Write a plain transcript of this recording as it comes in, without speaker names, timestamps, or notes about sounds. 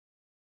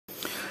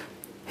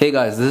Hey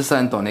guys, this is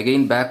Anton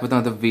again back with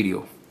another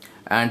video,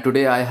 and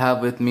today I have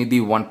with me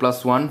the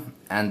OnePlus One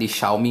and the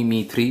Xiaomi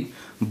Mi 3.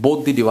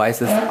 Both the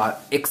devices are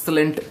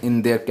excellent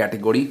in their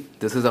category.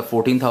 This is a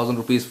 14,000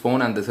 rupees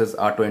phone and this is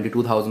a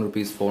 22,000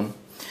 rupees phone.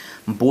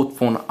 Both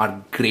phones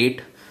are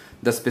great.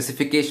 The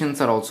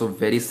specifications are also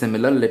very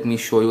similar. Let me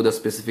show you the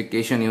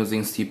specification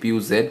using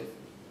CPU Z.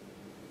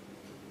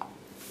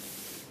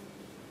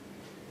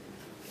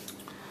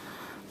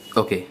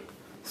 Okay.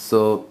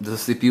 So the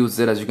CPU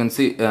Z, as you can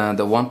see,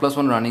 the OnePlus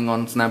One running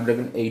on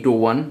Snapdragon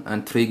 801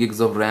 and 3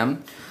 gigs of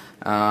RAM,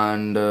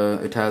 and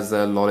it has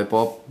a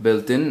Lollipop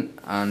built in,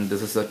 and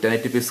this is a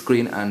 1080p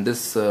screen, and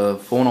this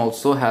phone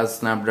also has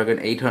Snapdragon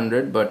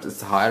 800, but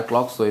it's higher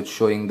clock, so it's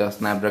showing the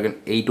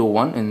Snapdragon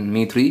 801 in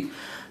Mi 3,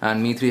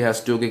 and Mi 3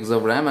 has 2 gigs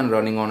of RAM and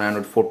running on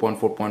Android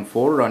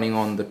 4.4.4, running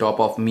on the top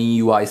of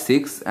MIUI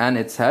 6, and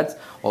it has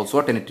also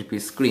a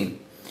 1080p screen.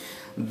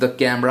 The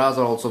cameras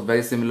are also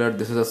very similar.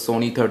 This is a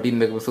Sony 13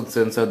 megapixel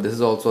sensor. This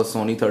is also a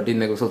Sony 13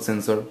 megapixel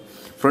sensor.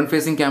 Front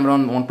facing camera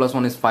on OnePlus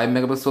One is 5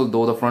 megapixel,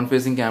 though the front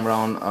facing camera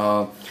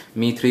on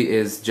Mi 3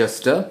 is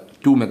just a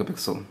 2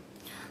 megapixel.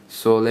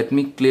 So let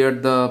me clear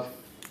the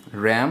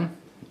RAM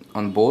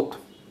on both,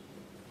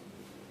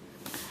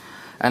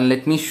 and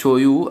let me show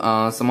you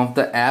some of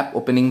the app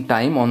opening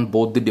time on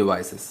both the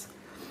devices.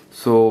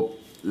 So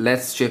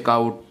let's check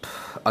out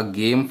a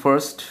game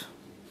first.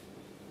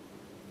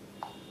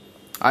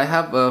 I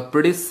have a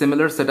pretty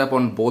similar setup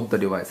on both the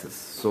devices.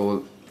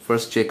 So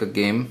first check a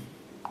game.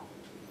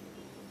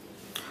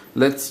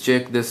 Let's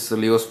check this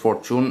Leo's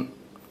Fortune.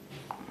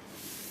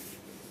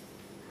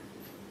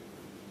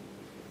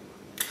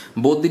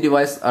 Both the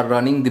devices are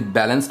running the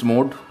balanced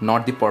mode,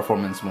 not the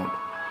performance mode.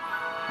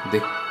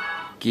 They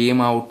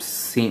came out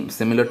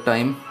similar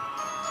time.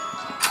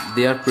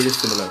 They are pretty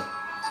similar.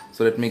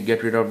 So let me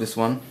get rid of this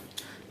one.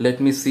 Let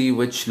me see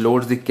which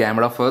loads the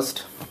camera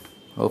first.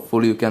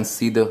 Hopefully you can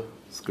see the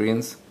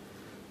screens.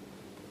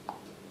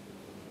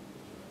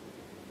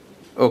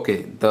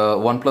 Okay, the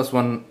OnePlus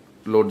One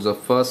loads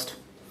up first.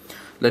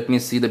 Let me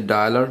see the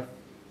dialer.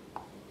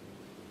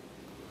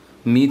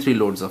 Mi 3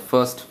 loads up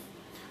first.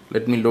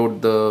 Let me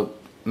load the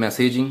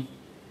messaging.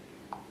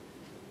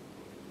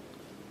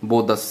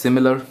 Both are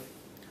similar.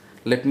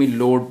 Let me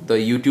load the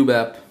YouTube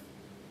app.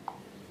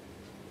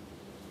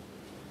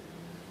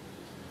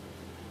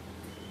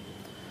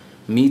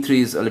 Mi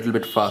 3 is a little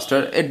bit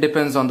faster. It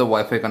depends on the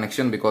Wi-Fi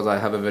connection because I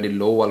have a very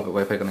low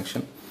Wi-Fi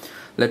connection.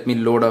 Let me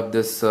load up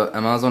this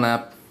Amazon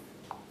app.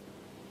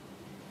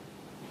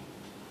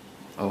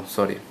 Oh,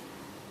 sorry.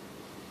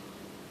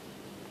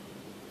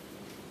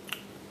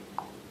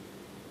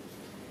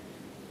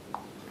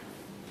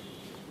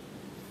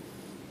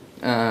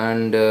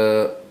 And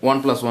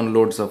OnePlus One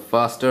loads up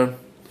faster.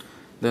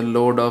 The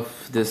load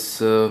of this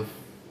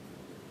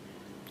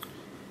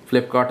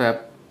Flipkart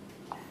app.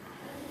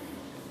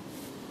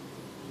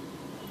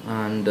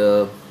 And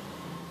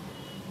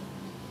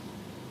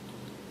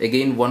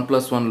again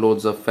OnePlus One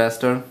loads up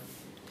faster.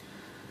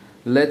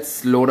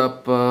 Let's load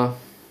up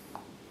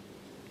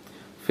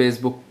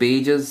Facebook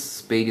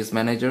pages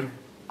manager.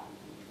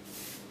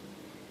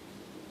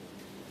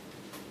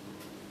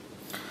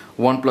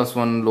 OnePlus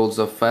One loads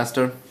up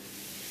faster.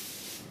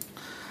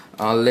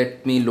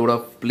 Let me load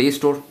up Play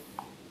Store.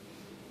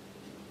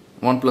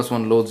 OnePlus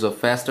One loads up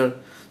faster.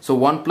 So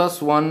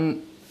OnePlus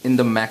One in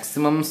the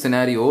maximum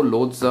scenario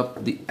loads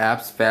up the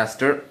apps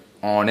faster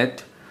on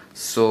it.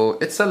 So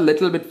it's a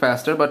little bit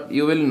faster, but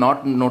you will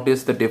not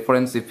notice the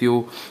difference if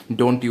you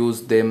don't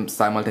use them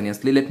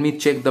simultaneously. Let me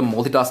check the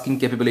multitasking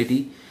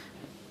capability.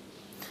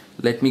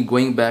 Let me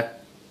going back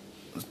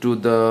to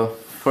the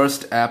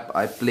first app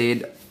I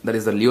played, that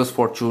is the Leo's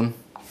Fortune.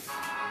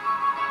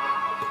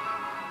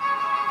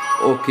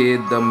 Okay,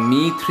 the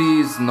Mi 3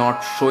 is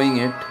not showing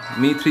it.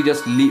 Mi 3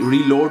 just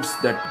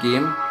reloads that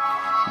game,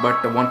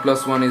 but the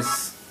OnePlus One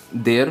is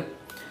there.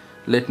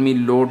 Let me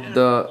load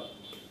the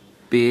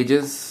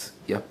pages.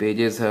 Yeah,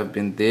 pages have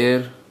been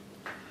there.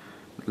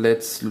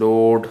 Let's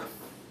load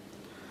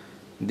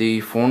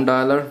the phone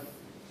dialer.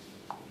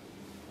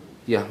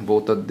 Yeah,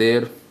 both are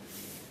there.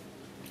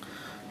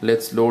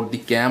 Let's load the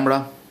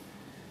camera.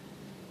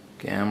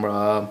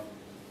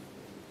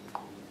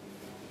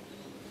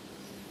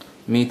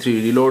 Mi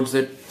 3 reloads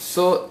it.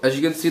 So as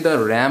you can see, the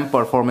RAM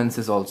performance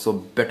is also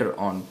better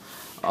on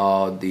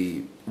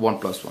the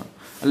OnePlus One.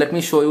 And let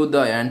me show you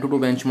the Antutu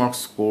benchmark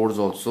scores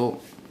also.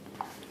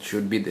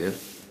 Should be there.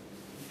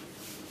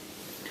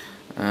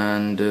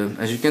 And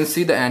as you can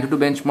see, the Antutu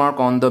benchmark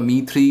on the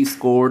Mi 3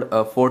 scored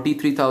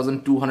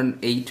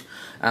 43,208,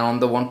 and on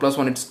the OnePlus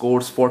One it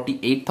scores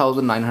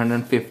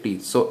 48,950.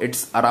 So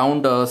it's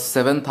around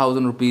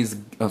 7,000 rupees.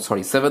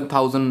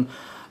 7,000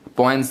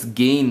 points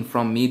gain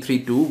from Mi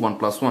 3 to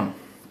OnePlus One.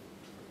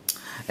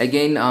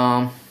 Again,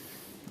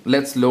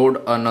 let's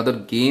load another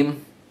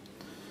game.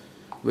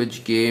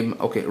 Which game?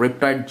 Okay,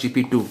 Riptide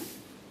GP2.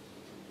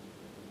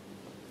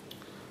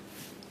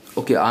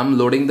 Okay, I'm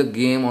loading the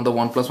game on the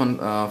OnePlus One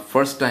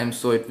first time,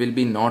 so it will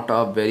be not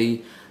a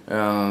very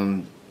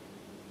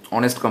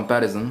honest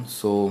comparison.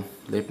 So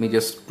let me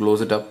just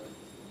close it up.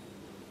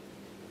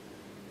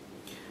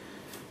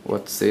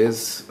 what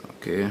says.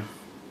 Okay,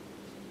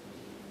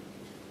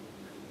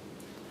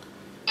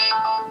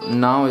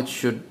 now it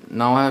should,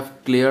 now I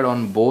have cleared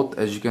on both.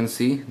 As you can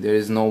see, there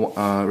is no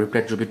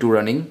Reptile GP2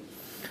 running.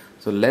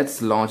 So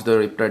let's launch the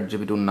Reptile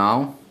GP2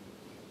 now.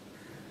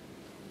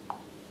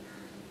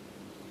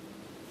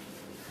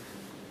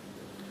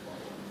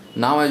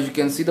 Now as you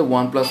can see, the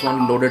OnePlus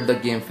One loaded the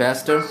game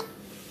faster.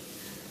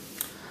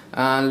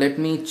 Let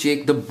me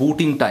check the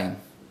booting time.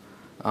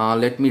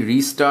 Let me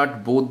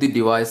restart both the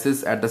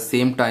devices at the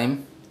same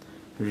time.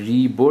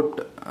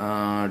 Reboot,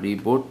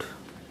 reboot.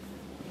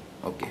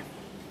 Okay.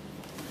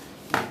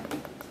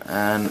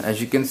 And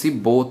as you can see,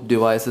 both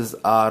devices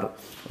are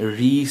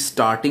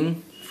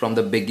restarting from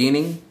the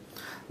beginning.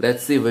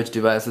 Let's see which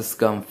devices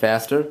come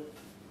faster.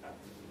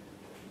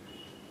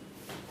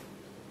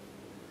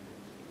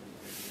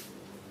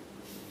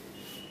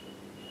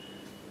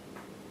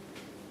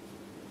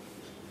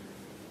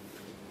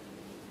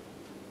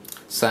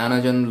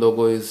 Cyanogen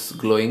logo is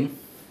glowing.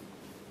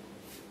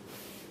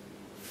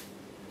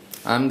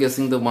 I'm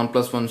guessing the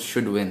OnePlus One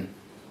should win.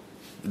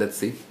 Let's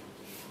see.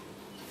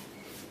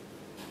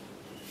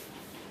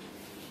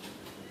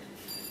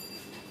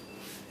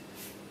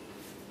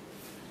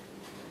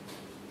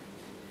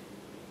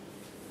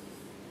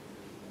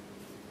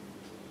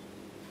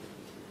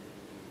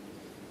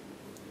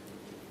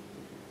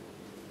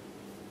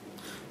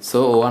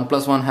 So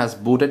OnePlus One has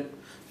booted.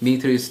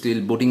 Mi3 is still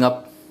booting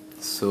up.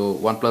 So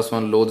OnePlus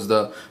One loads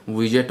the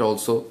widget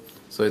also,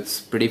 so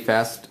it's pretty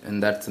fast in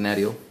that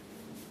scenario.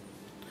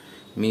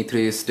 Mi3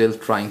 is still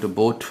trying to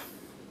boot.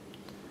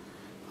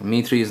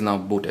 Mi3 is now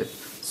booted.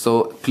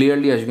 So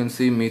clearly, as you can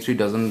see, Mi3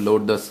 doesn't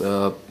load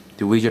the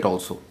widget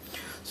also.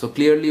 So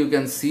clearly you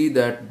can see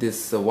that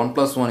this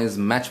OnePlus One is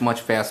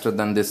much faster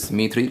than this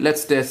Mi3.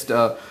 Let's test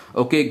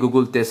OK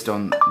Google test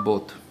on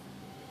both.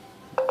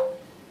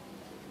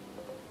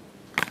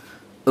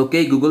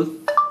 OK Google,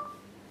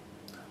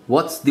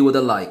 what's the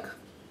weather like?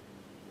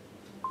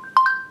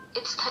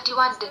 It's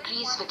 31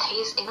 degrees with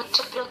haze in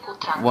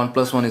Uttar.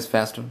 OnePlus One is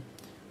faster.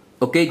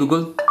 Okay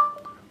Google,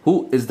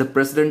 who is the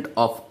president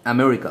of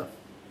America?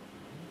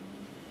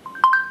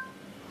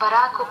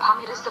 Barack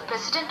Obama is the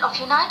president of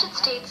United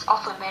States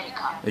of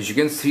America. As you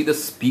can see, the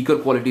speaker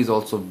quality is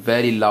also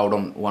very loud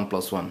on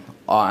OnePlus One.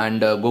 And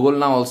Google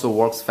now also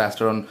works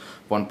faster on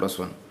OnePlus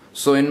One.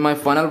 So in my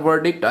final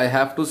verdict, I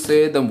have to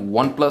say the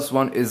OnePlus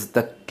One is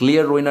the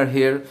clear winner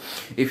here.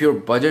 If your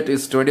budget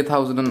is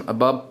 20,000 and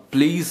above,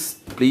 please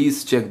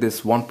check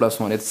this OnePlus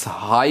One. It's a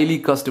highly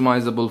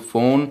customizable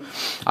phone.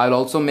 I'll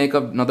also make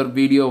another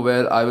video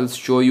where I will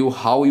show you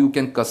how you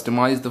can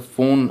customize the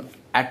phone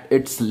at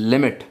its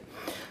limit.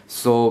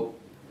 So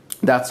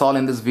that's all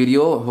in this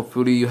video.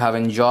 Hopefully you have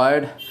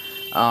enjoyed.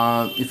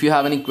 If you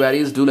have any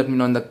queries, do let me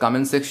know in the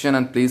comment section,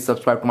 and please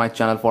subscribe to my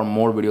channel for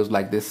more videos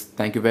like this.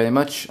 Thank you very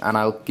much, and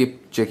I'll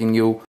keep checking you